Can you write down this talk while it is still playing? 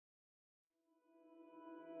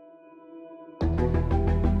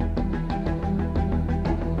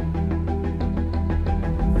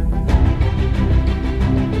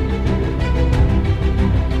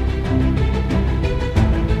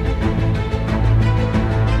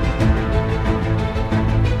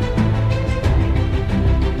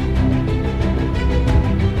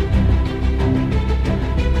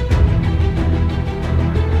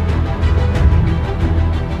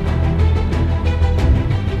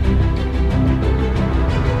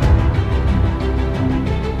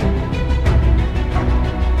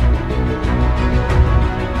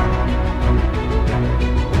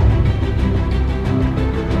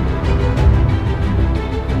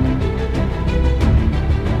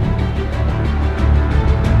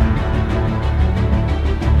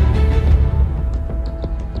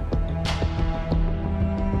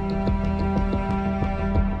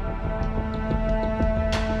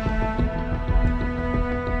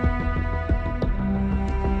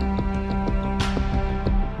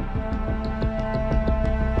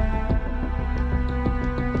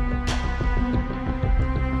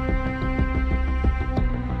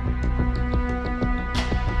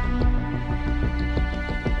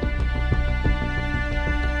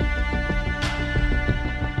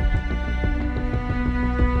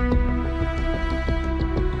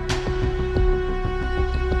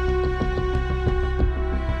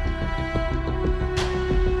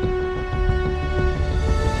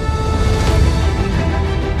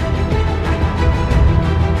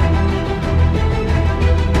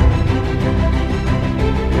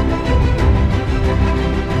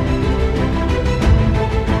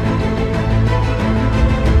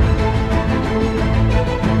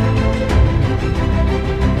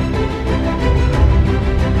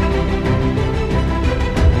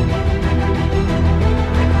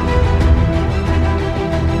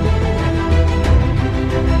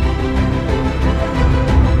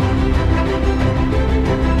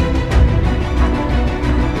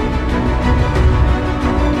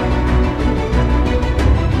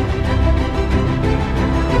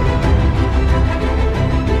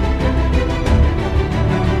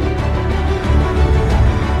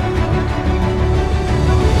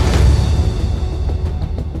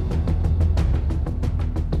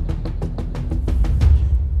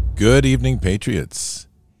Good evening, Patriots.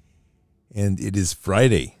 And it is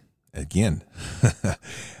Friday again,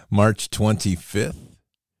 March 25th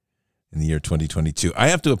in the year 2022. I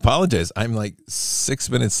have to apologize. I'm like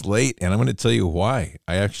 6 minutes late, and I'm going to tell you why.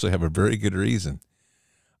 I actually have a very good reason.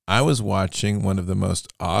 I was watching one of the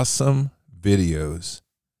most awesome videos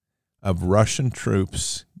of Russian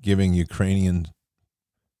troops giving Ukrainian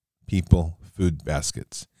people food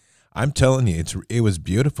baskets. I'm telling you, it was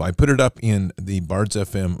beautiful. I put it up in the Bards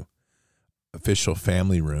FM official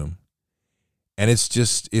family room, and it's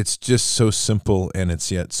just so simple, and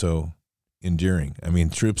it's yet so endearing. I mean,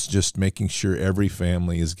 troops just making sure every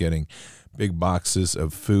family is getting big boxes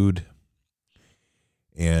of food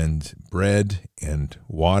and bread and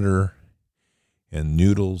water and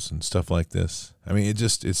noodles and stuff like this. I mean,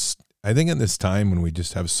 it's I think in this time when we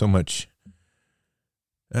just have so much,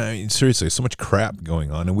 I mean, seriously, so much crap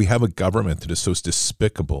going on, and we have a government that is so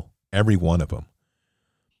despicable, every one of them.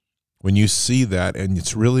 When you see that, and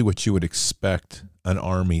it's really what you would expect an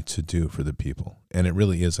army to do for the people, and it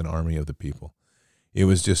really is an army of the people. It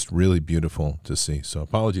was just really beautiful to see. So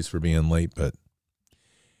apologies for being late, but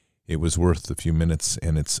it was worth a few minutes,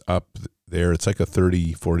 and it's up there. It's like a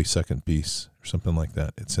 30, 40-second piece or something like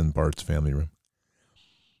that. It's in Bart's family room.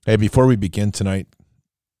 Hey, before we begin tonight,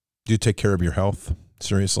 do take care of your health.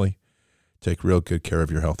 Seriously, take real good care of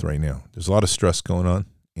your health right now. There's a lot of stress going on,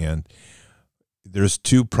 and there's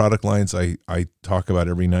two product lines I talk about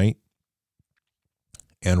every night,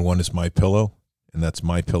 and one is MyPillow, and that's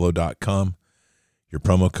mypillow.com. Your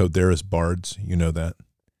promo code there is BARDS, you know that.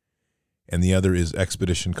 And the other is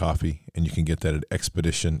Expedition Coffee, and you can get that at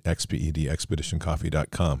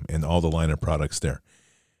expeditioncoffee.com, and all the line of products there.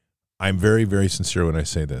 I'm very, very sincere when I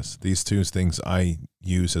say this. These two things I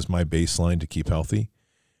use as my baseline to keep healthy.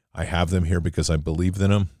 I have them here because I believe in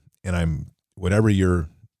them, and whatever your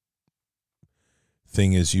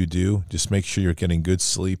thing is you do, just make sure you're getting good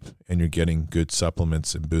sleep and you're getting good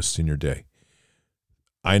supplements and boosts in your day.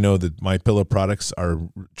 I know that MyPillow products are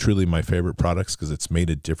truly my favorite products because it's made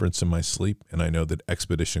a difference in my sleep, and I know that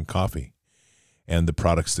Expedition Coffee and the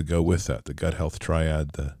products that go with that, the Gut Health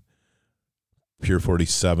Triad, the Pure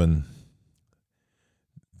 47,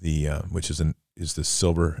 which is the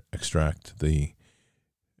silver extract, the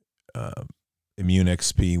Immune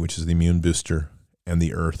XP, which is the immune booster, and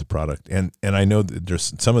the Earth product. And I know that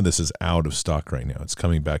there's some of this is out of stock right now. It's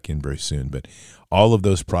coming back in very soon. But all of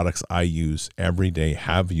those products I use every day,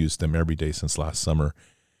 have used them every day since last summer,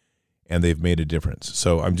 and they've made a difference.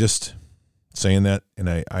 So I'm just saying that,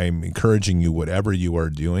 and I'm encouraging you, whatever you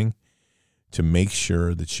are doing, to make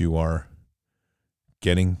sure that you are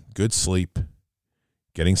getting good sleep,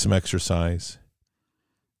 getting some exercise,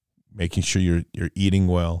 making sure you're eating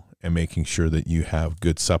well, and making sure that you have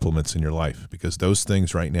good supplements in your life, because those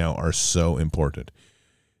things right now are so important.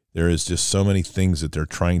 There is just so many things that they're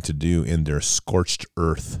trying to do in their scorched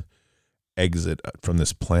earth exit from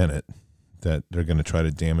this planet that they're going to try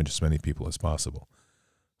to damage as many people as possible.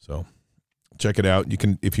 So check it out. You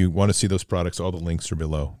can, if you want to see those products, all the links are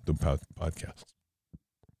below the podcast.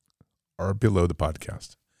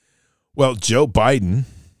 Well, Joe Biden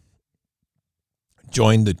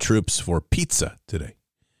joined the troops for pizza today.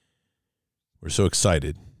 We're so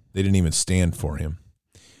excited. They didn't even stand for him.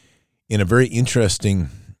 In a very interesting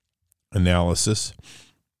analysis,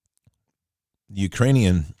 the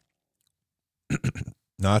Ukrainian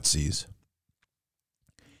Nazis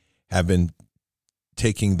have been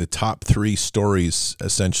taking the top 3 stories,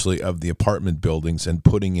 essentially, of the apartment buildings and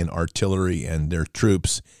putting in artillery and their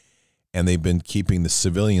troops, and they've been keeping the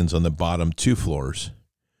civilians on the bottom 2 floors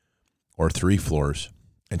or 3 floors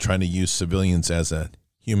and trying to use civilians as a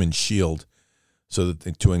human shield so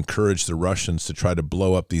that to encourage the Russians to try to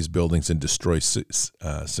blow up these buildings and destroy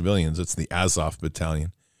civilians. It's the Azov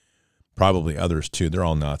battalion, probably others too. They're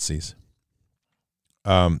all Nazis.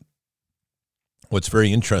 What's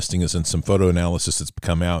very interesting is in some photo analysis that's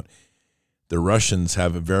come out, the Russians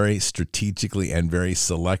have very strategically and very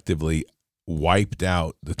selectively wiped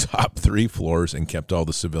out the top 3 floors and kept all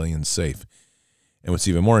the civilians safe. And what's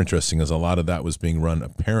even more interesting is a lot of that was being run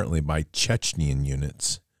apparently by Chechnyan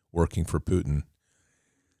units working for Putin.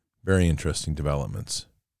 Very interesting developments.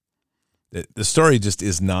 The story just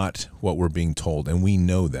is not what we're being told, and we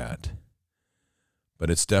know that.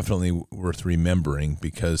 But it's definitely worth remembering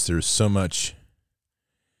because there's so much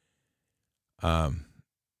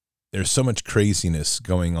craziness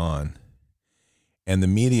going on. And the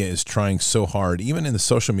media is trying so hard, even in the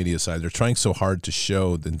social media side, they're trying so hard to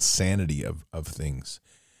show the insanity of things.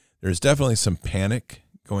 There's definitely some panic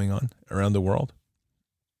going on around the world.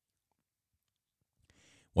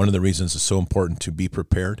 One of the reasons it's so important to be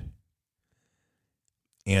prepared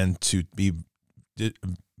and to be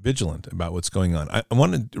vigilant about what's going on. I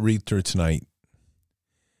wanted to read through tonight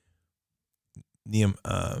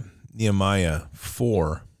Nehemiah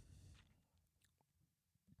 4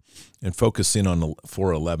 and focus in on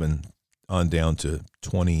 4:11 on down to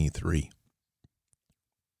 23.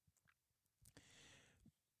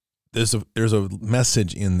 There's a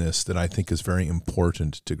message in this that I think is very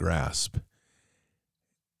important to grasp,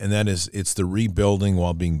 and that is it's the rebuilding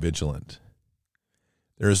while being vigilant.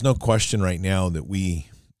 There is no question right now that we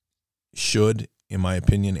should, in my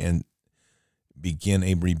opinion, and begin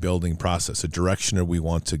a rebuilding process, a direction that we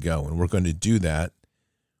want to go. And we're going to do that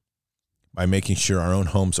by making sure our own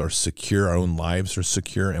homes are secure, our own lives are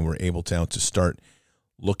secure, and we're able to start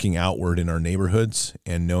looking outward in our neighborhoods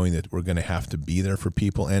and knowing that we're going to have to be there for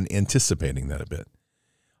people and anticipating that a bit.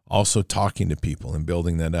 Also talking to people and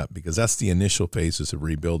building that up, because that's the initial phases of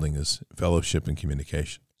rebuilding, is fellowship and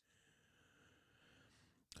communication.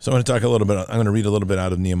 So I'm going to talk a little bit, I'm going to read a little bit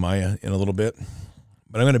out of Nehemiah in a little bit,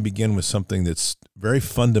 but I'm going to begin with something that's very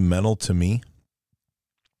fundamental to me.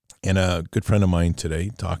 And a good friend of mine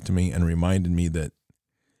today talked to me and reminded me that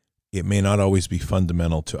it may not always be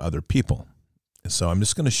fundamental to other people. And so I'm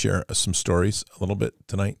just going to share some stories a little bit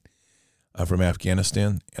tonight from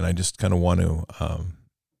Afghanistan. And I just kind of want to,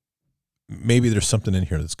 maybe there's something in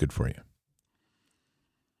here that's good for you.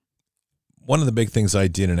 One of the big things I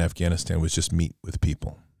did in Afghanistan was just meet with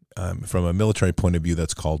people. From a military point of view,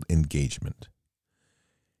 that's called engagement.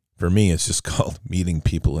 For me, it's just called meeting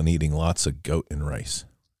people and eating lots of goat and rice.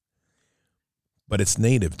 But it's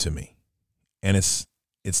native to me. And it's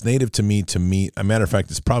native to me to meet. As a matter of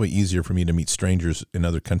fact, it's probably easier for me to meet strangers in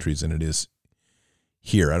other countries than it is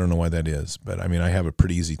here. I don't know why that is. But I mean, I have a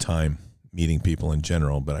pretty easy time meeting people in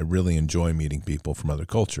general, but I really enjoy meeting people from other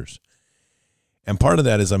cultures. And part of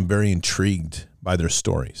that is I'm very intrigued by their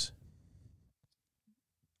stories.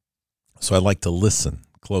 So I like to listen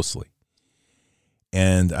closely.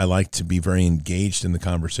 And I like to be very engaged in the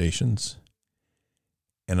conversations.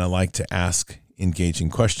 And I like to ask engaging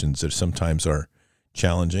questions that sometimes are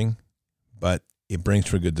challenging, but it brings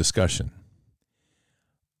for good discussion.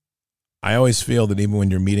 I always feel that even when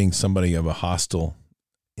you're meeting somebody of a hostile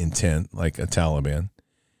intent, like a Taliban,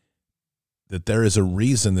 that there is a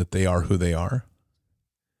reason that they are who they are.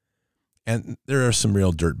 And there are some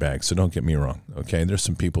real dirtbags, so don't get me wrong, okay? There's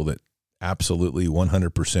some people that absolutely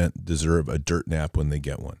 100% deserve a dirt nap when they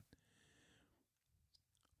get one.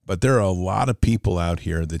 But there are a lot of people out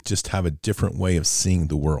here that just have a different way of seeing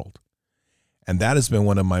the world. And that has been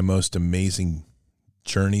one of my most amazing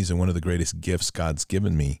journeys and one of the greatest gifts God's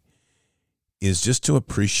given me, is just to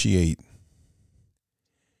appreciate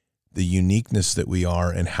the uniqueness that we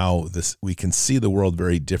are and how we can see the world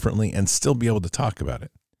very differently and still be able to talk about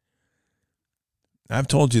it. I've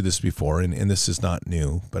told you this before, and this is not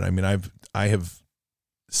new, but I mean, I have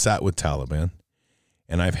sat with Taliban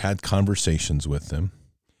and I've had conversations with them.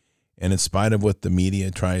 And in spite of what the media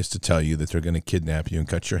tries to tell you, that they're going to kidnap you and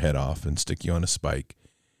cut your head off and stick you on a spike,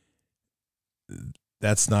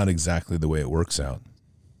 that's not exactly the way it works out.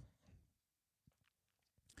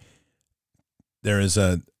 There is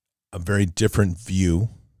a very different view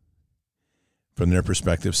from their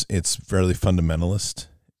perspectives. It's fairly fundamentalist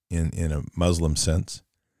in a Muslim sense.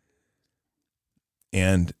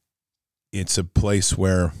 And it's a place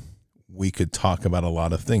where we could talk about a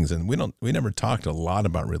lot of things. And we never talked a lot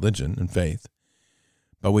about religion and faith,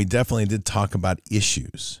 but we definitely did talk about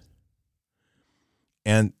issues.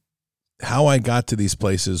 And how I got to these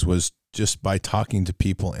places was just by talking to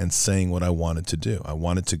people and saying what I wanted to do. I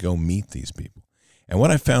wanted to go meet these people. And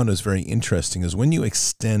what I found is very interesting is when you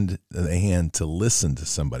extend the hand to listen to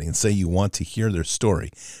somebody and say you want to hear their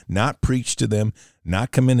story, not preach to them,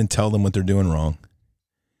 not come in and tell them what they're doing wrong,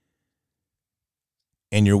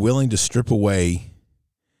 and you're willing to strip away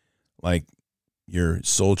like your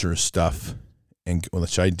soldier stuff, and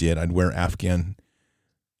which I did. I'd wear Afghan.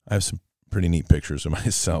 I have some pretty neat pictures of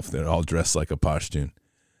myself that are all dressed like a Pashtun.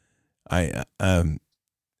 I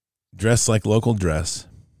dress like local dress,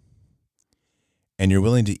 and you're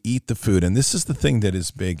willing to eat the food. And this is the thing that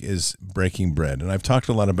is big, is breaking bread. And I've talked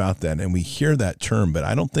a lot about that, and we hear that term, but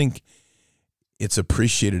I don't think it's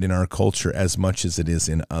appreciated in our culture as much as it is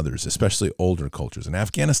in others, especially older cultures. And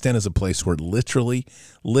Afghanistan is a place where literally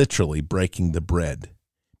breaking the bread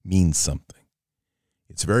means something.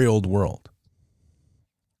 It's a very old world.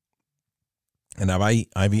 And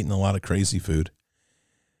I've eaten a lot of crazy food,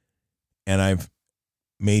 and I've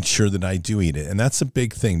made sure that I do eat it. And that's a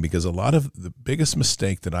big thing, because a lot of the biggest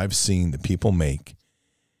mistake that I've seen that people make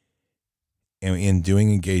in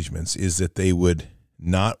doing engagements is that they would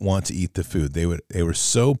not want to eat the food. They were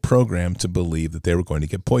so programmed to believe that they were going to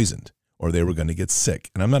get poisoned or they were going to get sick.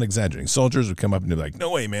 And I'm not exaggerating. Soldiers would come up and be like,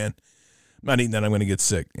 no way, man. I'm not eating that. I'm going to get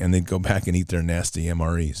sick. And they'd go back and eat their nasty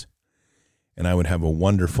MREs. And I would have a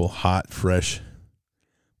wonderful, hot, fresh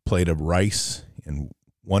plate of rice and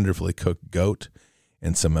wonderfully cooked goat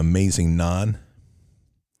and some amazing naan.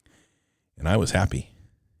 And I was happy.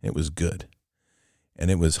 It was good. And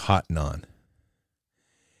it was hot naan.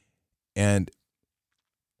 And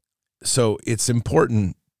so it's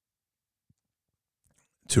important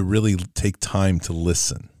to really take time to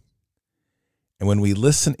listen. And when we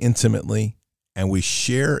listen intimately and we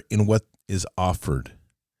share in what is offered.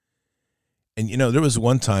 And, there was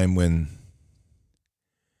one time when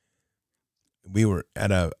we were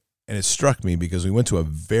and it struck me because we went to a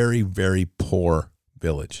very, very poor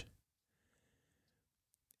village.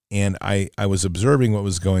 And I was observing what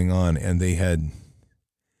was going on, and they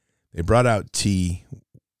brought out tea,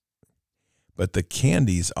 but the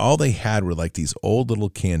candies, all they had were like these old little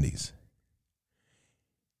candies.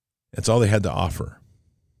 That's all they had to offer.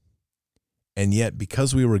 And yet,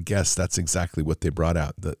 because we were guests, that's exactly what they brought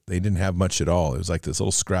out. They didn't have much at all. It was like this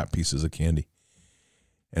little scrap pieces of candy.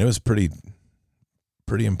 And it was pretty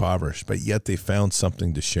impoverished, but yet they found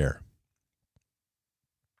something to share.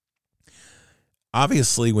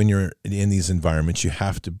 Obviously, when you're in these environments, you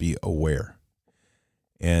have to be aware.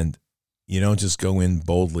 And you don't just go in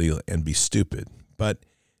boldly and be stupid. But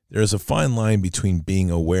there's a fine line between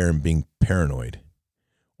being aware and being paranoid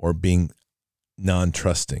or being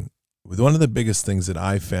non-trusting. One of the biggest things that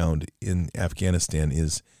I found in Afghanistan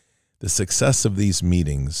is the success of these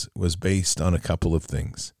meetings was based on a couple of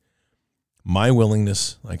things. My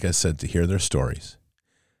willingness, like I said, to hear their stories.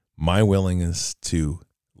 My willingness to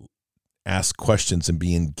ask questions and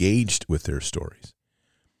be engaged with their stories.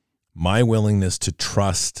 My willingness to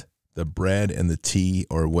trust the bread and the tea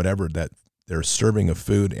or whatever that they're serving of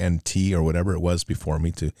food and tea or whatever it was before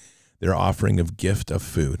me, to their offering of gift of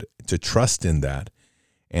food, to trust in that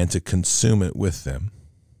and to consume it with them.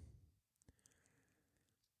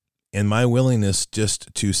 And my willingness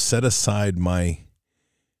just to set aside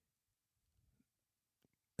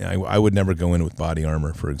I would never go in with body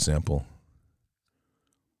armor, for example.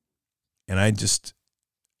 And I just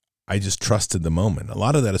trusted the moment. A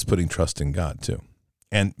lot of that is putting trust in God too.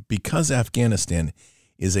 And because Afghanistan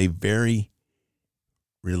is a very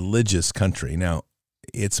religious country. Now,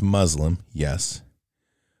 it's Muslim, yes.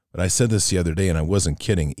 But I said this the other day, and I wasn't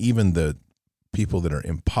kidding. Even the people that are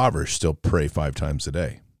impoverished still pray 5 times a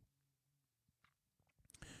day.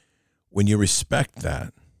 When you respect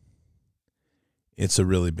that, it's a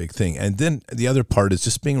really big thing. And then the other part is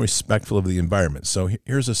just being respectful of the environment. So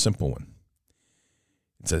here's a simple one.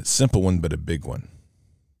 It's a simple one, but a big one.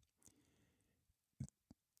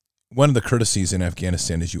 One of the courtesies in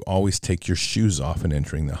Afghanistan is you always take your shoes off in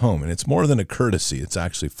entering the home. And it's more than a courtesy. It's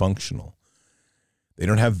actually functional. They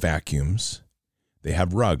don't have vacuums. They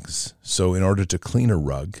have rugs. So in order to clean a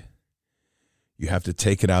rug, you have to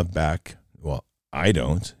take it out back. Well, I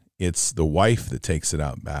don't. It's the wife that takes it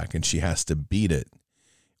out back, and she has to beat it,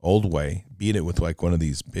 old way, beat it with like one of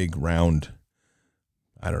these big round,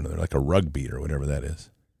 I don't know, they're like a rug beat or whatever that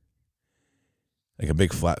is. Like a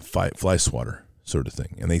big flat fly swatter sort of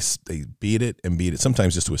thing. And they beat it and beat it,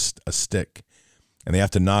 sometimes just with a stick. And they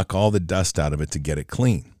have to knock all the dust out of it to get it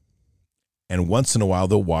clean. And once in a while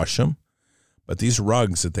they'll wash them. But these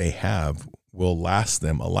rugs that they have will last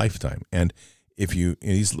them a lifetime. And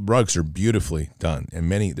these rugs are beautifully done.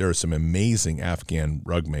 And there are some amazing Afghan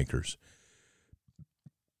rug makers.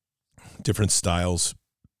 Different styles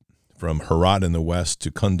from Herat in the west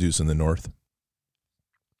to Kunduz in the north.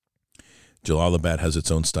 Jalalabad has its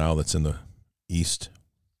own style that's in the east.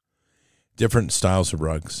 Different styles of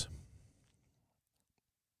rugs.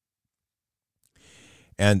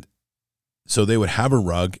 And so they would have a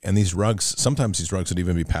rug, and sometimes these rugs would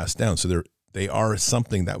even be passed down. So they are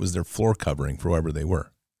something that was their floor covering for whoever they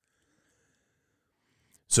were.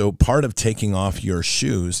 So part of taking off your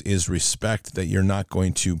shoes is respect that you're not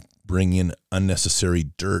going to bring in unnecessary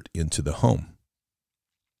dirt into the home.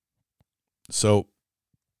 So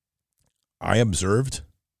I observed,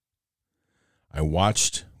 I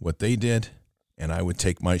watched what they did, and I would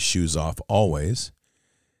take my shoes off always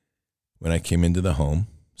when I came into the home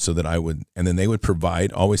so that and then they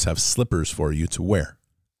would always have slippers for you to wear.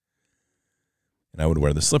 And I would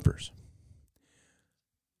wear the slippers.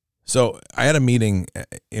 So I had a meeting,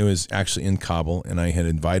 it was actually in Kabul, and I had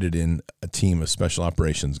invited in a team of special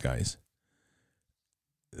operations guys.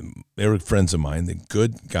 They were friends of mine, they're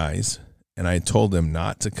good guys, and I told them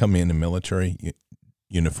not to come in military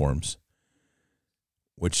uniforms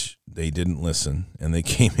which they didn't listen, and they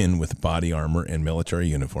came in with body armor and military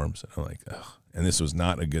uniforms. I'm like, ugh. And this was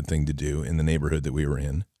not a good thing to do in the neighborhood that we were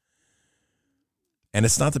in. And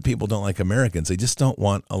it's not that people don't like Americans. They just don't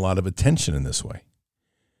want a lot of attention in this way.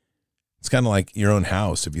 It's kind of like your own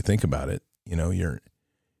house, if you think about it. You know, your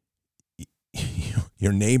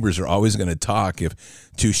neighbors are always going to talk if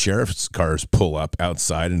 2 sheriff's cars pull up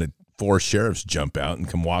outside and 4 sheriffs jump out and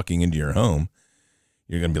come walking into your home.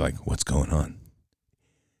 You're going to be like, what's going on?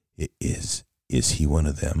 Is he one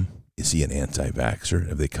of them? Is he an anti-vaxxer?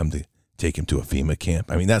 Have they come to take him to a FEMA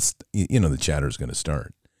camp? I mean, that's, the chatter is going to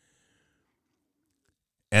start.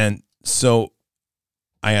 And so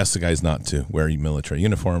I asked the guys not to wear military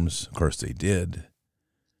uniforms. Of course they did.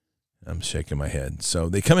 I'm shaking my head. So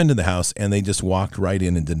they come into the house and they just walked right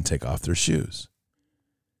in and didn't take off their shoes.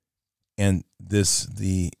 And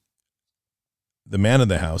the man of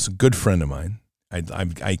the house, a good friend of mine,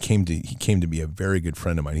 he came to be a very good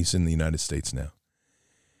friend of mine. He's in the United States now.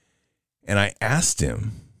 And I asked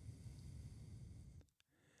him,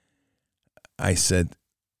 I said,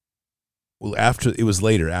 well, it was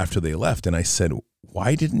later after they left, and I said,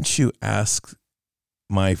 why didn't you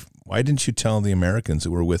tell the Americans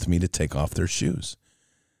that were with me to take off their shoes?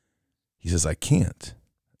 He says, I can't.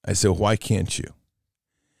 I said, why can't you?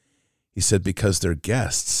 He said, because they're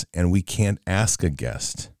guests and we can't ask a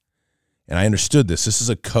guest. And I understood this. This is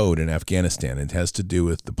a code in Afghanistan. It has to do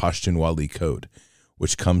with the Pashtunwali code,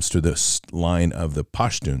 which comes through the line of the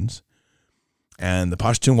Pashtuns. And the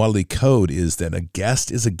Pashtunwali code is that a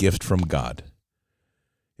guest is a gift from God.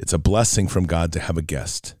 It's a blessing from God to have a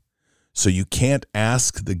guest. So you can't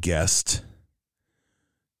ask the guest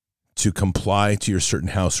to comply to your certain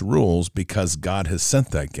house rules because God has sent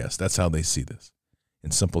that guest. That's how they see this, in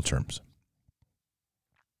simple terms.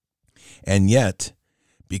 And yet,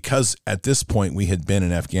 because at this point we had been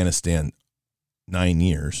in Afghanistan 9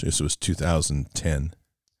 years, this was 2010,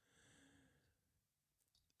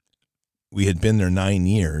 we had been there 9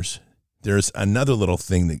 years, there's another little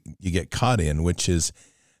thing that you get caught in, which is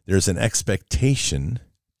there's an expectation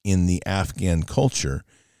in the Afghan culture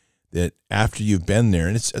that after you've been there,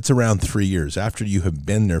 and it's around 3 years, after you have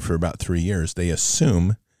been there for about 3 years, they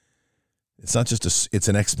assume it's not just it's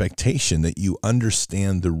an expectation that you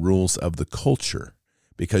understand the rules of the culture,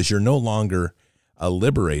 because you're no longer a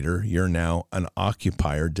liberator, you're now an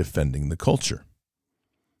occupier defending the culture.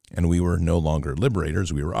 And we were no longer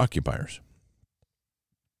liberators, we were occupiers.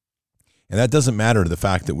 And that doesn't matter to the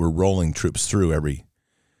fact that we're rolling troops through every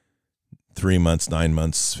 3 months, 9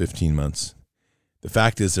 months, 15 months. The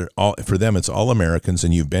fact is, for them, it's all Americans,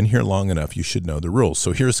 and you've been here long enough, you should know the rules.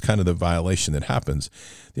 So here's kind of the violation that happens.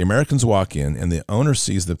 The Americans walk in, and the owner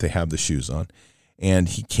sees that they have the shoes on, and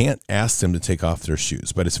he can't ask them to take off their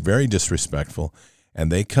shoes, but it's very disrespectful,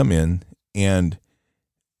 and they come in, and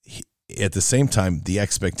at the same time, the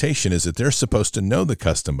expectation is that they're supposed to know the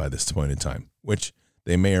custom by this point in time, which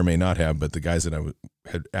they may or may not have, but the guys that I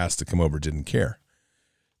had asked to come over didn't care.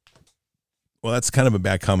 Well, that's kind of a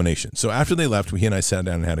bad combination. So after they left, he and I sat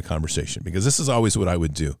down and had a conversation, because this is always what I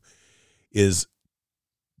would do, is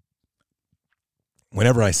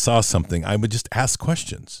whenever I saw something, I would just ask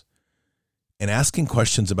questions. And asking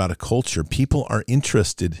questions about a culture, people are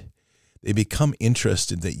interested. They become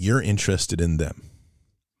interested that you're interested in them.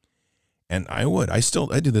 And I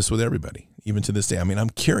do this with everybody, even to this day. I mean,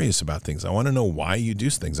 I'm curious about things. I want to know why you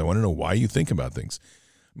do things. I want to know why you think about things.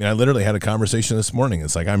 I mean, I literally had a conversation this morning.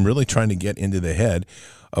 It's like I'm really trying to get into the head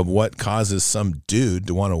of what causes some dude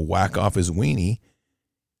to want to whack off his weenie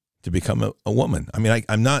to become a woman. I mean,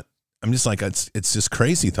 I'm just like, it's this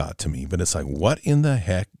crazy thought to me, but it's like, what in the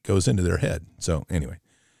heck goes into their head? So anyway,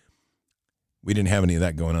 we didn't have any of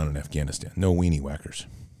that going on in Afghanistan. No weenie whackers.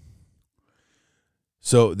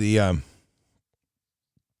 So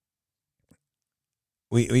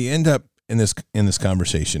we end up in this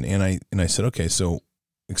conversation, and I said, okay, so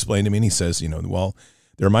explain to me. And he says, well,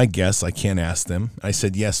 they're my guests. I can't ask them. I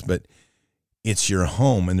said, yes, but it's your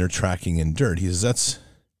home and they're tracking in dirt. He says,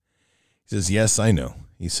 yes, I know.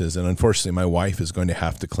 He says, and unfortunately, my wife is going to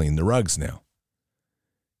have to clean the rugs now.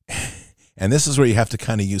 And this is where you have to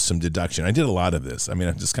kind of use some deduction. I did a lot of this. I mean,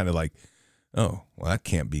 I'm just kind of like, oh, well, that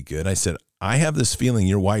can't be good. I said, I have this feeling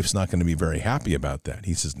your wife's not going to be very happy about that.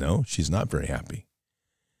 He says, no, she's not very happy.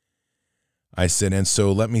 I said, and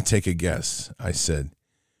so let me take a guess. I said,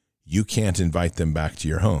 you can't invite them back to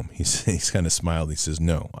your home. He's kind of smiled. He says,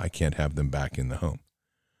 no, I can't have them back in the home.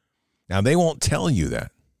 Now, they won't tell you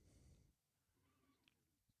that.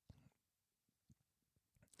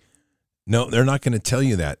 No, they're not going to tell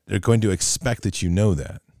you that. They're going to expect that you know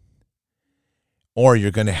that. Or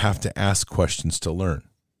you're going to have to ask questions to learn.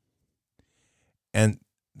 And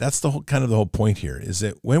that's the whole point here, is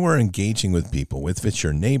that when we're engaging with people, if it's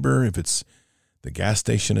your neighbor, if it's the gas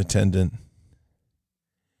station attendant,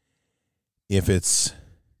 if it's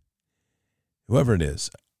whoever it is,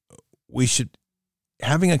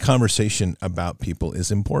 having a conversation about people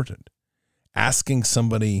is important. Asking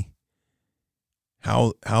somebody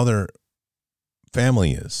how their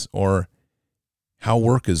family is, or how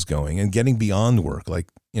work is going, and getting beyond work, like,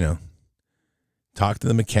 talk to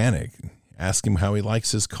the mechanic, ask him how he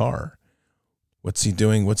likes his car. What's he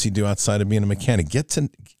doing? What's he do outside of being a mechanic?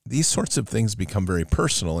 These sorts of things become very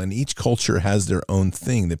personal, and each culture has their own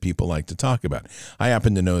thing that people like to talk about. I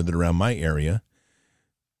happen to know that around my area,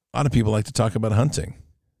 a lot of people like to talk about hunting.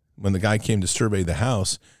 When the guy came to survey the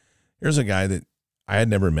house, here's a guy that I had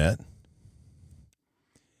never met,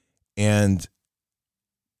 and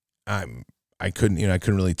I couldn't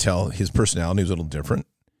really tell. His personality was a little different.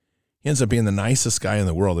 He ends up being the nicest guy in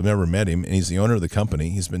the world. I've never met him, and he's the owner of the company.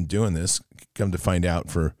 He's been doing this, come to find out,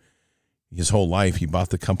 for his whole life. He bought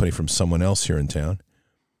the company from someone else here in town.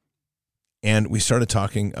 And we started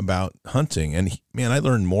talking about hunting. And, I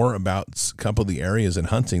learned more about a couple of the areas in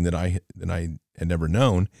hunting than I had never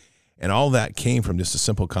known. And all that came from just a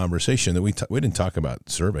simple conversation that we didn't talk about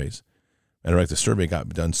surveys. Matter of fact, the survey got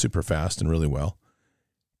done super fast and really well.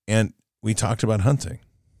 And we talked about hunting.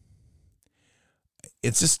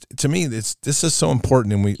 It's just, to me, this is so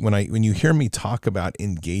important. And when you hear me talk about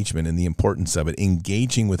engagement and the importance of it,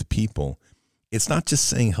 engaging with people, it's not just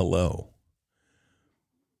saying hello.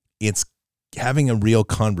 It's having a real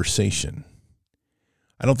conversation.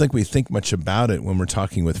 I don't think we think much about it when we're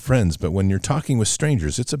talking with friends, but when you're talking with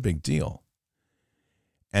strangers, it's a big deal.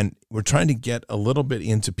 And we're trying to get a little bit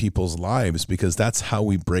into people's lives, because that's how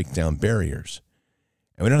we break down barriers.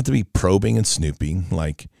 And we don't have to be probing and snooping,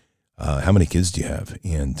 like, how many kids do you have?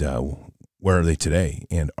 And where are they today?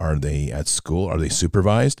 And are they at school? Are they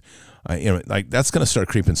supervised? That's going to start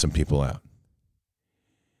creeping some people out.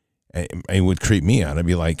 It would creep me out. I'd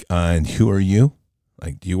be like, and who are you?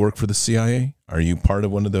 Like, do you work for the CIA? Are you part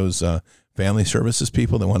of one of those family services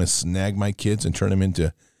people that want to snag my kids and turn them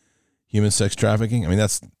into human sex trafficking?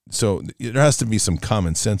 So there has to be some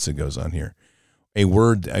common sense that goes on here.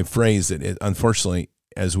 A phrase that, unfortunately,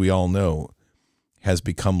 as we all know, has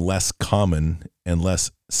become less common and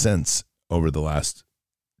less sense over the last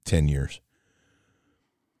 10 years.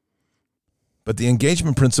 But the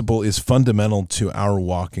engagement principle is fundamental to our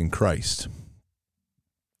walk in Christ.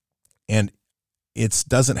 And it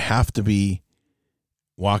doesn't have to be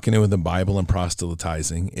walking in with the Bible and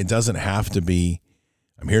proselytizing. It doesn't have to be,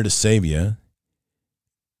 I'm here to save you.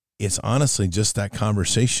 It's honestly just that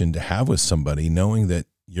conversation to have with somebody, knowing that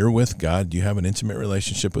you're with God, you have an intimate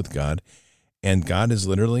relationship with God, and God is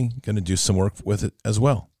literally going to do some work with it as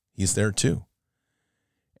well. He's there too.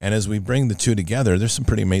 And as we bring the two together, there's some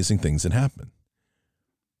pretty amazing things that happen.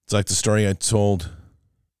 It's like the story I told,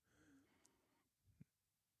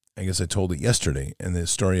 I guess I told it yesterday, and the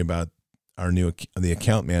story about the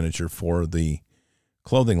account manager for the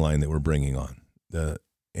clothing line that we're bringing on,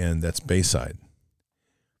 and that's Bayside.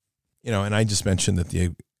 And I just mentioned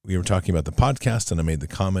that we were talking about the podcast, and I made the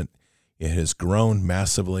comment, it has grown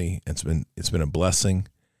massively. It's been a blessing.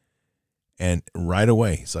 And right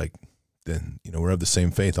away, he's like, then, we're of the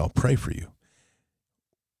same faith. I'll pray for you.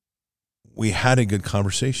 We had a good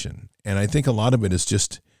conversation. And I think a lot of it is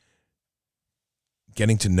just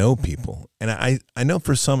getting to know people. And I know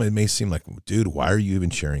for some, it may seem like, dude, why are you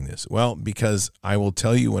even sharing this? Well, because I will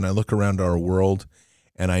tell you, when I look around our world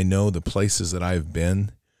and I know the places that I've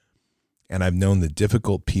been, and I've known the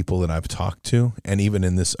difficult people that I've talked to, and even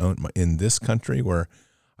in this country where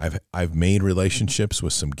I've made relationships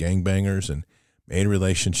with some gangbangers and made a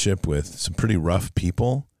relationship with some pretty rough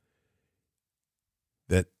people,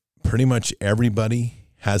 that pretty much everybody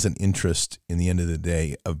has an interest in the end of the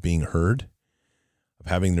day of being heard, of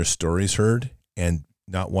having their stories heard, and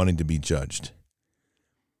not wanting to be judged.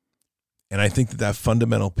 And I think that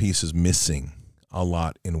fundamental piece is missing a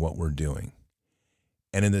lot in what we're doing.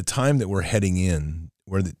 And in the time that we're heading in,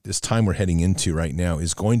 this time we're heading into right now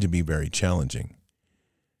is going to be very challenging.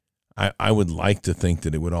 I would like to think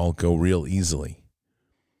that it would all go real easily.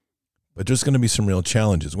 But there's going to be some real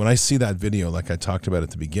challenges. When I see that video, like I talked about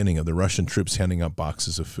at the beginning, of the Russian troops handing out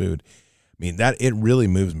boxes of food, it really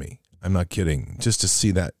moves me. I'm not kidding. Just to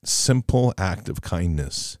see that simple act of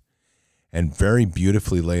kindness and very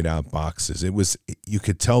beautifully laid out boxes. You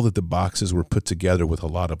could tell that the boxes were put together with a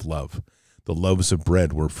lot of love. The loaves of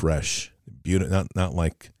bread were fresh, not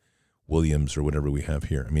like Williams or whatever we have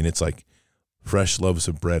here. It's like fresh loaves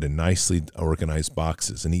of bread in nicely organized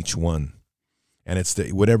boxes in each one. And it's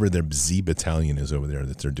whatever their Z battalion is over there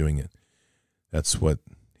that they're doing it. That's what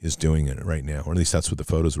is doing it right now, or at least that's what the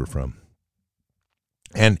photos were from.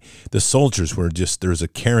 And the soldiers were there's a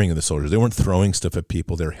caring of the soldiers. They weren't throwing stuff at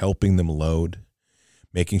people. They're helping them load,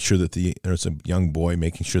 making sure that there's a young boy,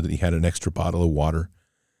 making sure that he had an extra bottle of water.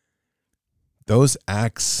 Those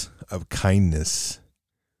acts of kindness,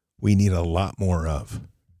 we need a lot more of.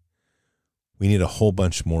 We need a whole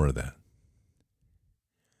bunch more of that.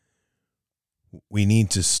 We need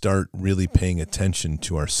to start really paying attention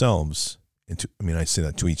to ourselves. I say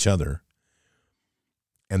that to each other.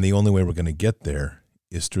 And the only way we're going to get there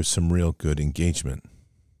is through some real good engagement.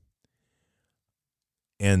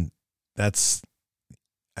 And I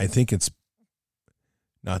think it's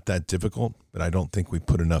not that difficult, but I don't think we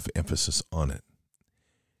put enough emphasis on it.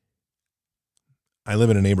 I live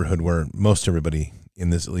in a neighborhood where most everybody in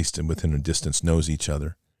this, at least within a distance, knows each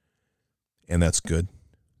other. And that's good.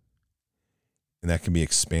 And that can be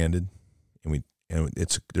expanded. And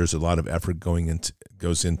there's a lot of effort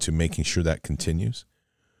goes into making sure that continues.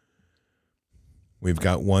 We've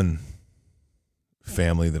got one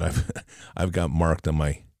family that I've got marked on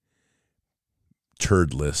my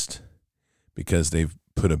turd list because they've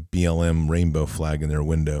put a BLM rainbow flag in their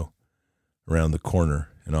window around the corner,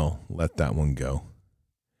 and I'll let that one go.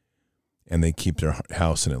 And they keep their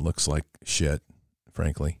house, and it looks like shit,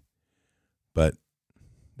 frankly. But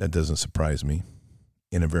that doesn't surprise me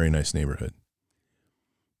in a very nice neighborhood.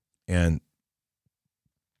 And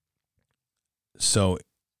so,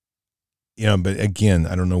 but again,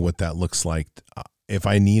 I don't know what that looks like. If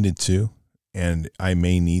I needed to, and I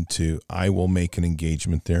may need to, I will make an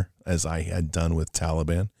engagement there, as I had done with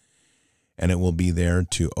Taliban. And it will be there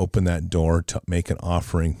to open that door, to make an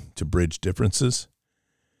offering to bridge differences.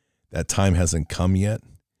 That time hasn't come yet,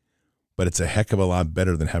 but it's a heck of a lot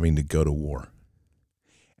better than having to go to war.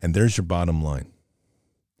 And there's your bottom line.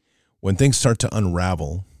 When things start to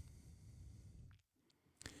unravel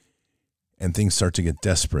and things start to get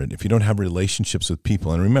desperate, if you don't have relationships with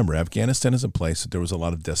people, and remember, Afghanistan is a place that there was a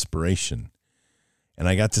lot of desperation, and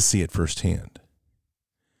I got to see it firsthand.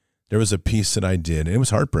 There was a piece that I did, and it was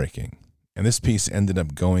heartbreaking, and this piece ended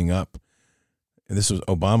up going up, and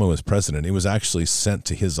Obama was president. It was actually sent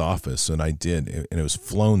to his office, and I did, and it was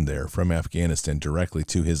flown there from Afghanistan directly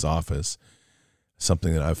to his office, some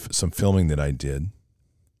filming that I did.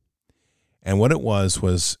 And what it was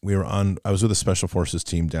I was with a special forces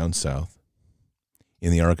team down south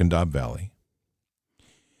in the Arghandab Valley.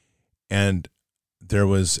 And there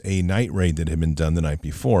was a night raid that had been done the night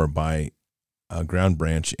before by a ground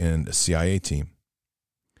branch and a CIA team.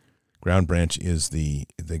 Ground branch they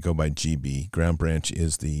go by GB. Ground branch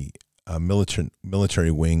is the military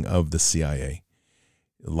wing of the CIA.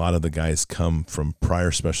 A lot of the guys come from prior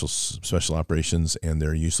special operations, and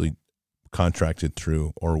they're usually contracted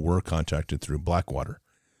through, or were contracted through, Blackwater.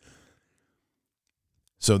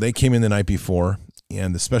 So they came in the night before,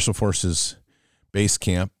 and the Special Forces base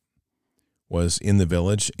camp was in the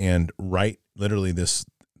village, and literally this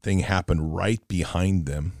thing happened right behind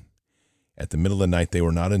them. At the middle of the night, they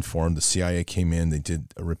were not informed. The CIA came in, they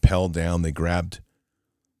did a rappel down, they grabbed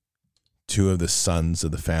two of the sons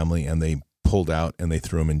of the family, and they pulled out, and they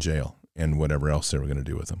threw them in jail, and whatever else they were going to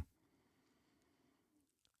do with them.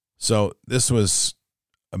 So this was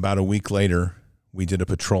about a week later. We did a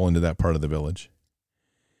patrol into that part of the village.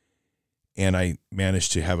 And I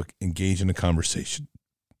managed to engage in a conversation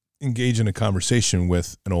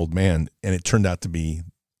with an old man. And it turned out to be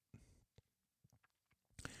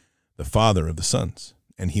the father of the sons.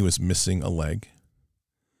 And he was missing a leg,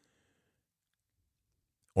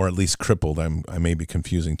 or at least crippled. I may be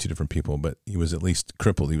confusing two different people, but he was at least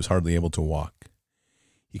crippled. He was hardly able to walk.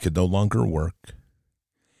 He could no longer work.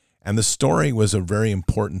 And the story was a very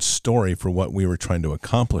important story for what we were trying to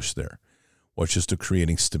accomplish there, which is to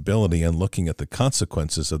creating stability and looking at the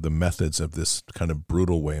consequences of the methods of this kind of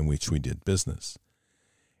brutal way in which we did business.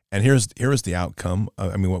 And here was the outcome.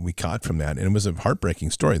 What we got from that. And it was a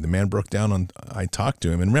heartbreaking story. The man broke down I talked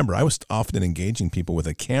to him. And remember, I was often engaging people with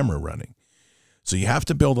a camera running. So you have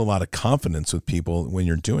to build a lot of confidence with people when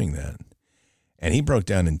you're doing that. And he broke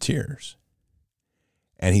down in tears.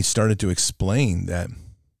 And he started to explain that.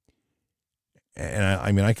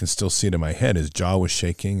 And I can still see it in my head. His jaw was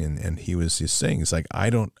shaking, and he was just saying, "It's like I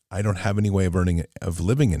don't have any way of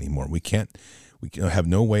living anymore. We have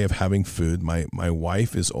no way of having food. My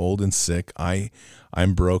wife is old and sick.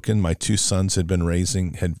 I'm broken. My two sons had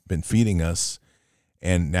been feeding us,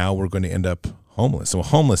 and now we're going to end up homeless. So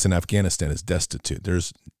homeless in Afghanistan is destitute.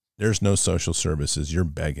 There's no social services. You're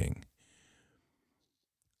begging,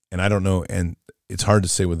 and I don't know. And it's hard to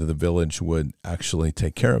say whether the village would actually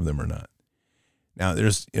take care of them or not. Now,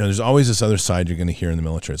 there's always this other side you're going to hear in the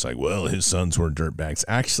military. It's like, well, his sons were dirtbags.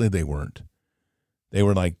 Actually, they weren't. They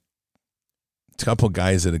were like a couple of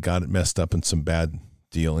guys that had got it messed up in some bad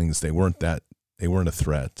dealings. They weren't a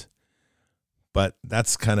threat. But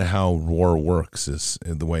that's kind of how war works, is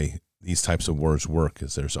the way these types of wars work,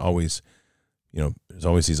 is there's always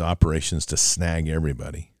these operations to snag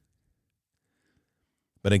everybody.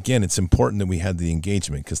 But again, it's important that we had the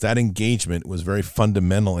engagement, because that engagement was very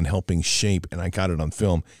fundamental in helping shape, and I got it on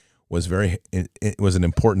film, it was an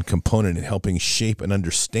important component in helping shape an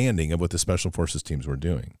understanding of what the Special Forces teams were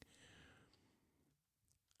doing.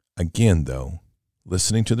 Again, though,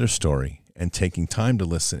 listening to their story and taking time to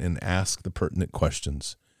listen and ask the pertinent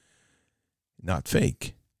questions, not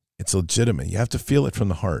fake. It's legitimate. You have to feel it from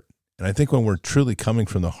the heart. And I think when we're truly coming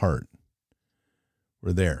from the heart,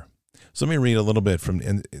 we're there. So let me read a little bit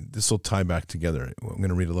and this will tie back together. I'm going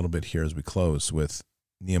to read a little bit here as we close with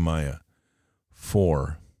Nehemiah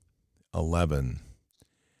 4:11.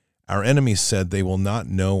 Our enemies said, they will not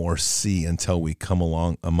know or see until we come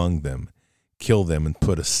along among them, kill them, and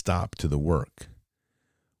put a stop to the work.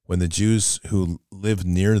 When the Jews who lived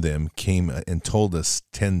near them came and told us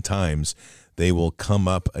 10 times, they will come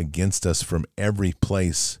up against us from every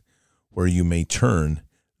place where you may turn.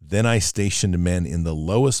 Then I stationed men in the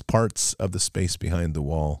lowest parts of the space behind the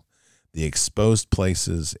wall, the exposed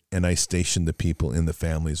places, and I stationed the people in the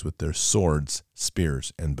families with their swords,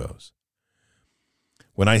 spears, and bows.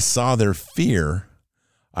 When I saw their fear,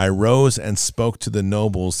 I rose and spoke to the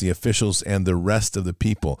nobles, the officials, and the rest of the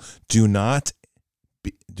people. Do not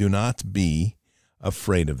be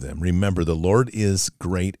afraid of them. Remember, the Lord is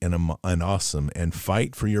great and awesome, and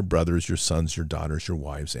fight for your brothers, your sons, your daughters, your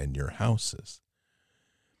wives, and your houses.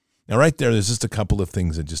 Now, right there's just a couple of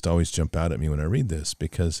things that just always jump out at me when I read this,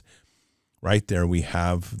 because right there we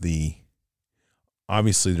have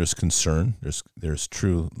obviously there's concern, there's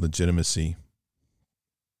true legitimacy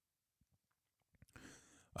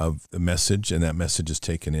of the message, and that message is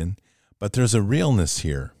taken in, but there's a realness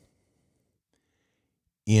here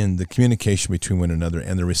in the communication between one another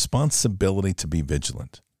and the responsibility to be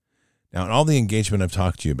vigilant. Now, in all the engagement I've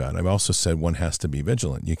talked to you about, I've also said one has to be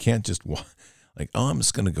vigilant. You can't just I'm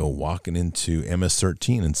just going to go walking into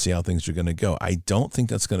MS-13 and see how things are going to go. I don't think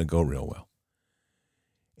that's going to go real well.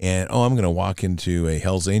 And, I'm going to walk into a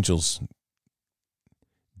Hell's Angels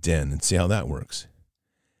den and see how that works.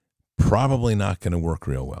 Probably not going to work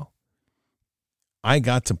real well. I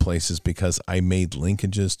got to places because I made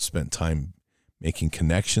linkages, spent time making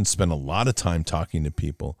connections, spent a lot of time talking to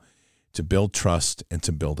people to build trust and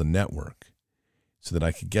to build a network so that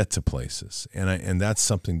I could get to places. And that's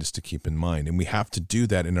something just to keep in mind. And we have to do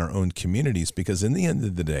that in our own communities, because in the end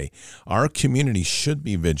of the day, our community should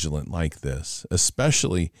be vigilant like this,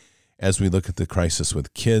 especially as we look at the crisis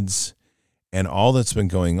with kids and all that's been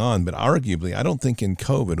going on. But arguably, I don't think in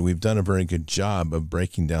COVID we've done a very good job of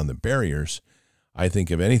breaking down the barriers. I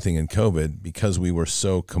think if anything in COVID, because we were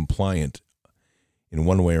so compliant in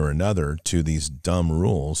one way or another to these dumb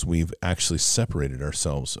rules, we've actually separated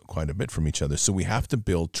ourselves quite a bit from each other. So we have to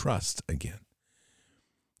build trust again.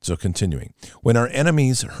 So continuing, when our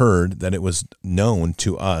enemies heard that it was known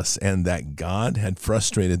to us and that God had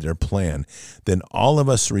frustrated their plan, then all of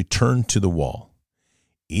us returned to the wall,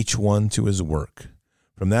 each one to his work.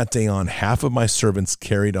 From that day on, half of my servants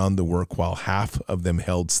carried on the work, while half of them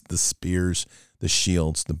held the spears, the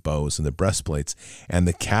shields, the bows, and the breastplates, and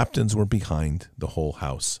the captains were behind the whole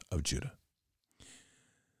house of Judah.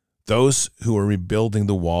 Those who were rebuilding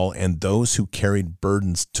the wall and those who carried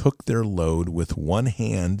burdens took their load with one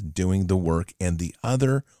hand doing the work and the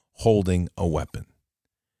other holding a weapon.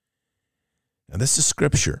 Now, this is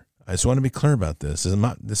scripture. I just want to be clear about this.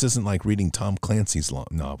 This isn't like reading Tom Clancy's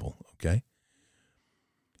novel, okay?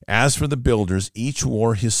 As for the builders, each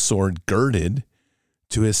wore his sword girded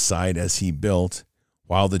to his side as he built.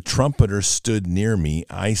 While the trumpeter stood near me,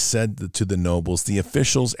 I said to the nobles, the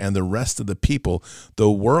officials, and the rest of the people,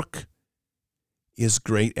 the work is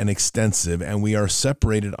great and extensive, and we are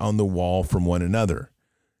separated on the wall from one another.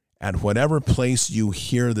 At whatever place you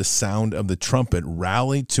hear the sound of the trumpet,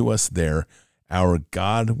 rally to us there. Our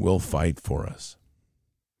God will fight for us.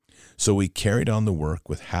 So we carried on the work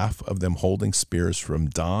with half of them holding spears from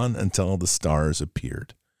dawn until the stars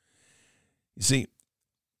appeared. You see,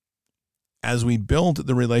 as we build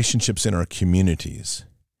the relationships in our communities,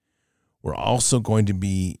 we're also going to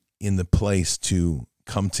be in the place to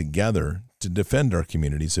come together to defend our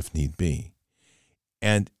communities if need be.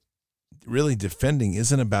 And really, defending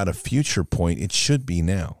isn't about a future point. It should be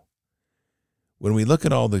now. When we look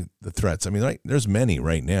at all the threats, there's many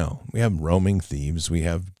right now. We have roaming thieves, we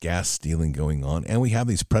have gas stealing going on, and we have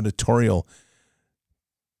these predatory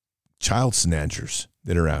child snatchers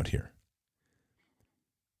that are out here.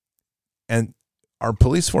 And our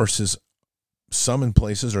police forces, some in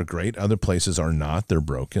places are great, other places are not. They're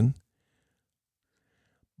broken.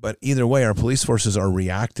 But either way, our police forces are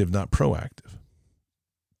reactive, not proactive.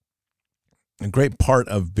 A great part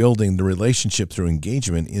of building the relationship through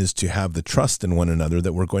engagement is to have the trust in one another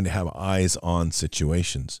that we're going to have eyes on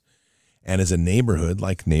situations. And as a neighborhood,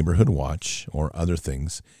 like Neighborhood Watch or other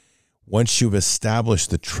things, once you've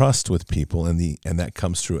established the trust with people and that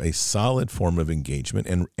comes through a solid form of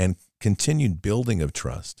engagement and continued building of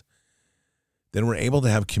trust, then we're able to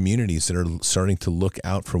have communities that are starting to look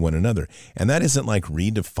out for one another. And that isn't like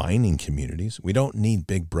redefining communities. We don't need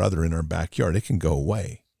Big Brother in our backyard. It can go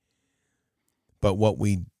away. But what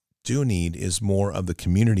we do need is more of the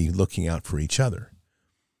community looking out for each other.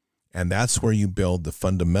 And that's where you build the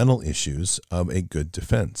fundamental issues of a good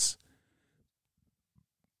defense.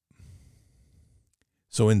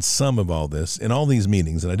 So in sum of all this, in all these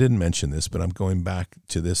meetings, and I didn't mention this, but I'm going back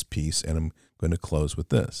to this piece and I'm going to close with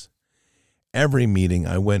this. Every meeting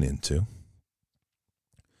I went into,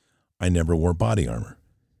 I never wore body armor.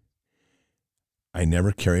 I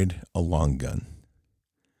never carried a long gun.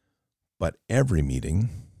 But every meeting,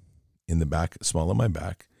 in the back, small of my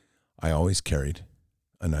back, I always carried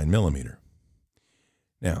a 9mm.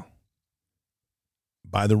 Now,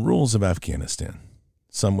 by the rules of Afghanistan,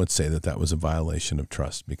 some would say that was a violation of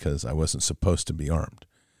trust because I wasn't supposed to be armed.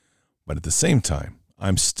 But at the same time,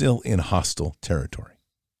 I'm still in hostile territory.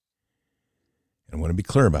 And I want to be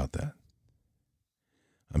clear about that.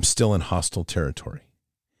 I'm still in hostile territory.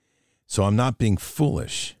 So I'm not being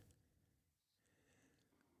foolish.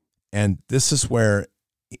 And this is where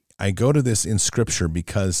I go to this in Scripture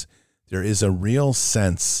because there is a real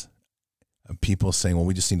sense of people saying, well,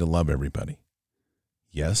 we just need to love everybody.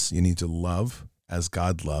 Yes, you need to love as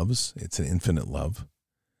God loves. It's an infinite love.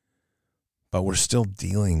 But we're still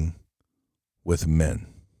dealing with men.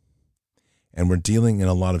 And we're dealing in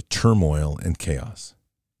a lot of turmoil and chaos.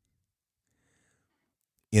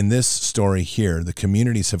 In this story here, the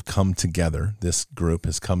communities have come together. This group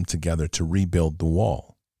has come together to rebuild the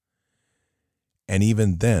wall. And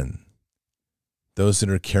even then, those that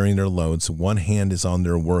are carrying their loads, one hand is on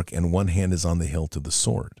their work and one hand is on the hilt of the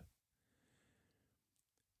sword.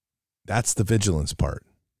 That's the vigilance part.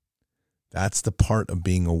 That's the part of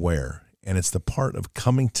being aware. And it's the part of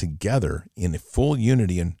coming together in full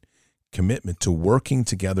unity and commitment to working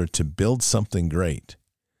together to build something great.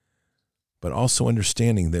 But also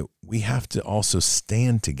understanding that we have to also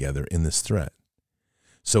stand together in this threat.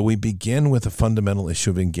 So we begin with a fundamental issue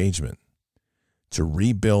of engagement. To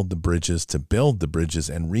rebuild the bridges, to build the bridges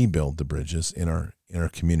and rebuild the bridges in our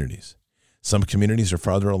communities. Some communities are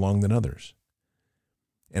farther along than others.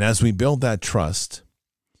 And as we build that trust,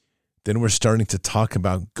 then we're starting to talk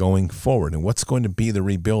about going forward and what's going to be the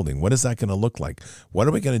rebuilding. What is that going to look like? What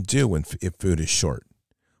are we going to do if food is short?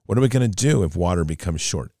 What are we going to do if water becomes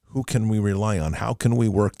short? Who can we rely on? How can we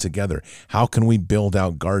work together? How can we build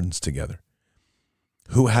out gardens together?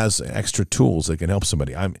 Who has extra tools that can help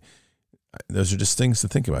somebody? Those are just things to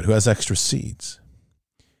think about. Who has extra seeds?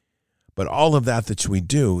 But all of that we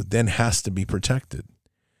do then has to be protected.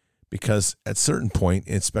 Because at a certain point,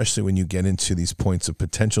 especially when you get into these points of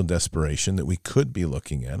potential desperation that we could be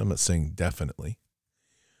looking at, I'm not saying definitely,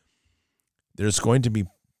 there's going to be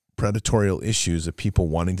predatory issues of people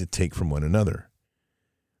wanting to take from one another.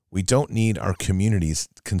 We don't need our communities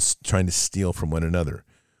trying to steal from one another.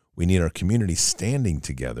 We need our communities standing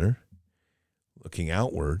together, looking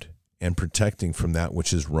outward, and protecting from that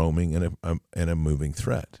which is roaming and a moving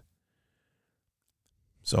threat.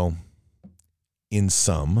 So, in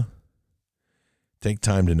sum, take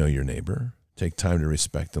time to know your neighbor. Take time to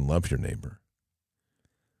respect and love your neighbor.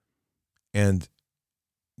 And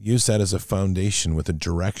use that as a foundation with a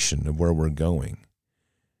direction of where we're going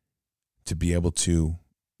to be able to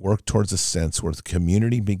work towards a sense where the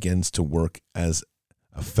community begins to work as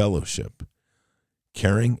a fellowship,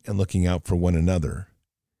 caring and looking out for one another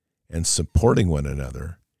and supporting one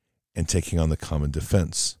another and taking on the common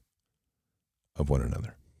defense of one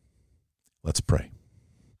another. Let's pray.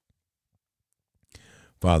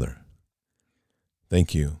 Father,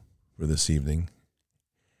 thank you for this evening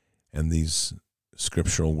and these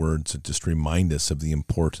scriptural words that just remind us of the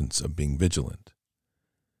importance of being vigilant.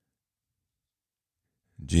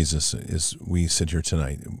 Jesus, as we sit here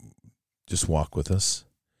tonight, just walk with us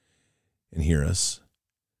and hear us.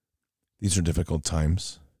 These are difficult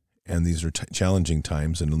times, and these are challenging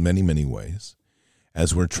times in many, many ways,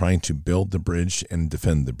 as we're trying to build the bridge and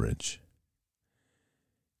defend the bridge.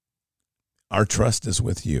 Our trust is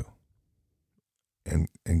with you. And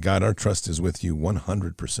God, our trust is with you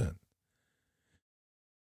 100%.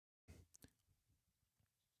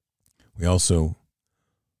 We also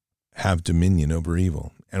have dominion over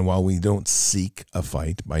evil. And while we don't seek a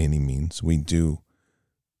fight by any means, we do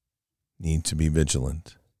need to be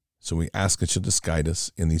vigilant. So we ask that you'll just guide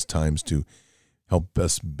us in these times to help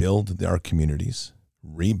us build our communities,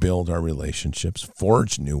 rebuild our relationships,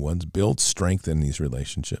 forge new ones, build strength in these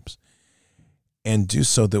relationships, and do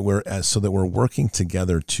so that we're working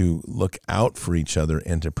together to look out for each other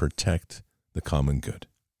and to protect the common good.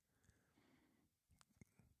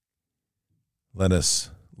 Let us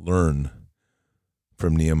learn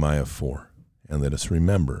from Nehemiah 4, and let us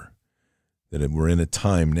remember that we're in a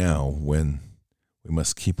time now when we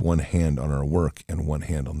must keep one hand on our work and one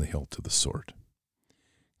hand on the hilt of the sword.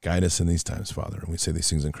 Guide us in these times, Father, and we say these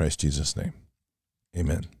things in Christ Jesus' name.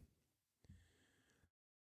 Amen.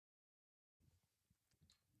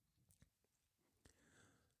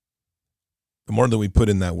 The more that we put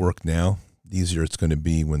in that work now, the easier it's going to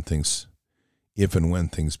be if and when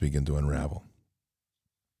things begin to unravel.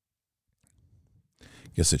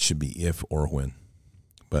 I guess it should be if or when,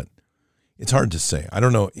 but it's hard to say. I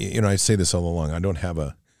don't know. I say this all along. I don't have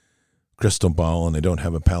a crystal ball, and I don't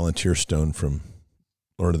have a Palantir stone from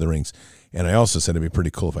Lord of the Rings. And I also said it'd be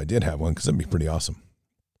pretty cool if I did have one, because it'd be pretty awesome.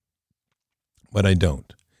 But I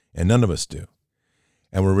don't, and none of us do.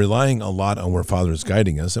 And we're relying a lot on where Father is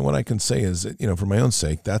guiding us. And what I can say is that, for my own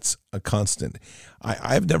sake, that's a constant.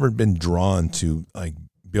 I've never been drawn to like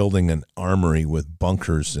building an armory with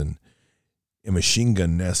bunkers and machine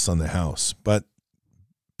gun nests on the house. But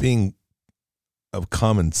being of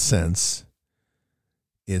common sense,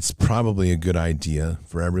 it's probably a good idea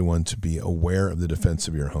for everyone to be aware of the defense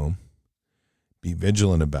of your home, be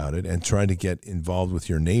vigilant about it, and try to get involved with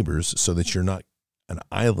your neighbors so that you're not an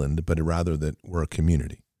island, but rather that we're a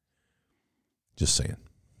community. Just saying.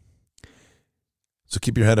 So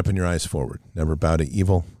keep your head up and your eyes forward. Never bow to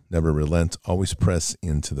evil, never relent, always press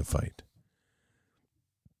into the fight.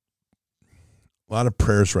 A lot of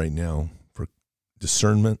prayers right now for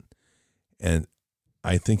discernment, and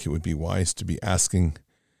I think it would be wise to be asking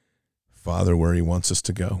Father where he wants us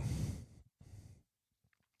to go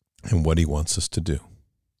and what he wants us to do.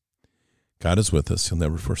 God is with us. He'll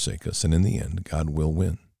never forsake us. And in the end, God will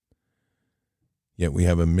win. Yet we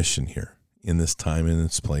have a mission here in this time and in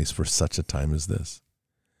this place for such a time as this.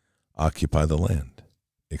 Occupy the land.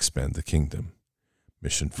 Expand the kingdom.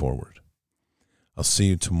 Mission forward. I'll see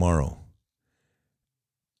you tomorrow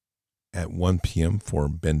at 1 p.m. for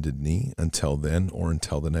Bended Knee. Until then, or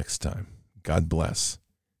until the next time, God bless.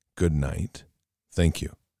 Good night. Thank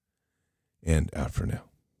you. And out for now.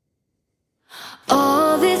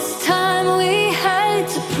 All this time we had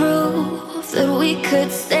to prove that we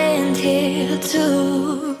could stand here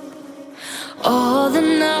too. All the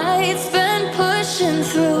nights spent pushing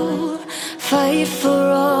through, fight for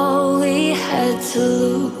all we had to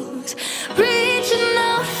lose. Reaching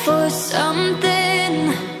out for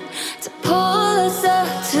something to pull us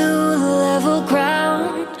up to level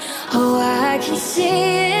ground. Oh, I can see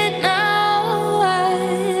it now,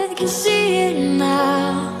 I can see it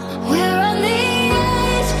now. We're on the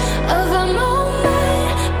edge of a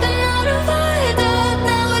moment, been out of our depth,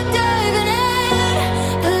 now we're diving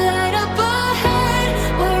in. The light up ahead,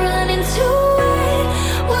 we're running to it.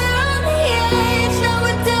 We're on the edge, now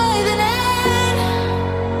we're diving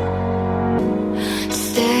in.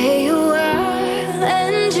 Stay a while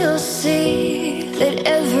and you'll see that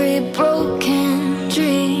every broken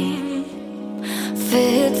dream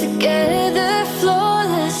fit together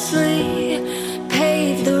flawlessly.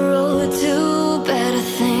 Pave the road to better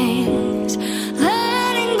things.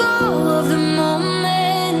 Letting go of the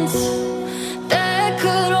moments that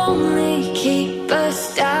could only keep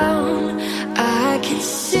us down. I can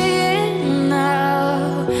see it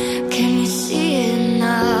now. Can you see it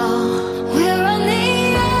now? We're on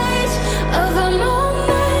the edge of a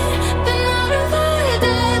moment, been out of our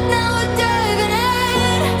depth, now we're diving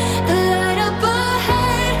in. The light up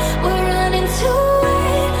ahead, we're running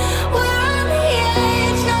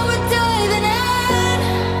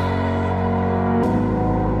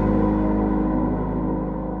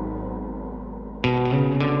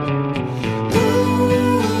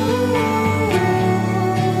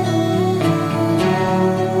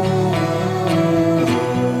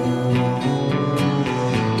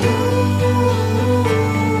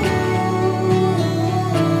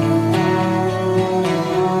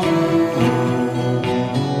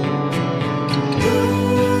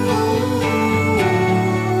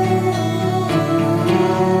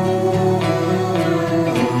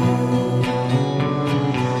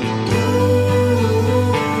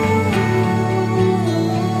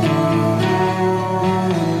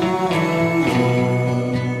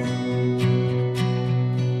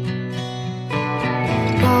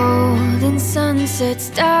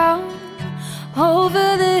sets down over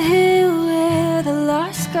the hill where the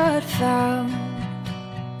lost got found.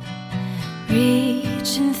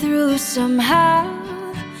 Reaching through somehow.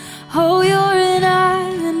 Oh, you're an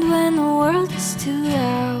island when the world is too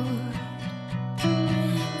loud.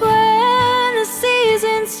 When the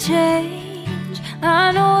seasons change,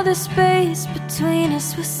 I know the space between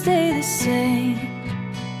us will stay the same.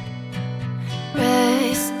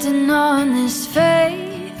 Resting on this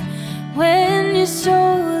faith when your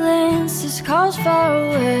soul answers calls far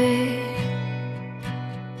away.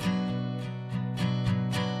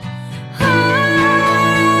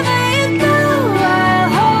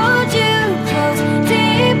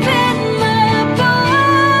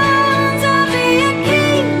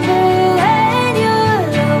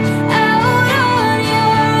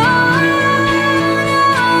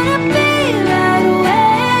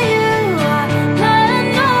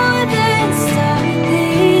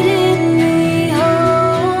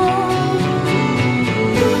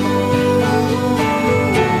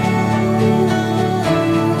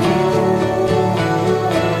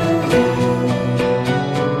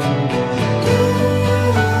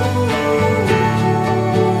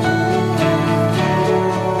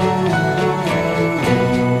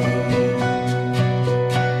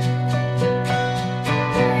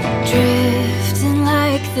 Drifting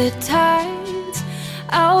like the tides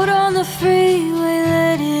out on the freeway,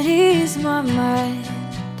 let it ease my mind.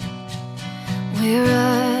 We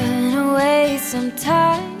run away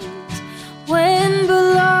sometimes when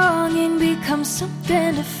belonging becomes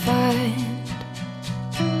something to find.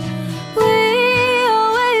 We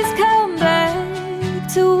always come back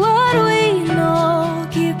to what we know.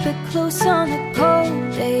 Keep it close on the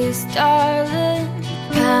cold days, darling.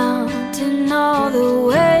 Counting all the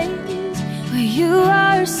ways where you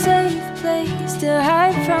are a safe place to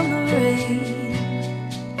hide from the rain.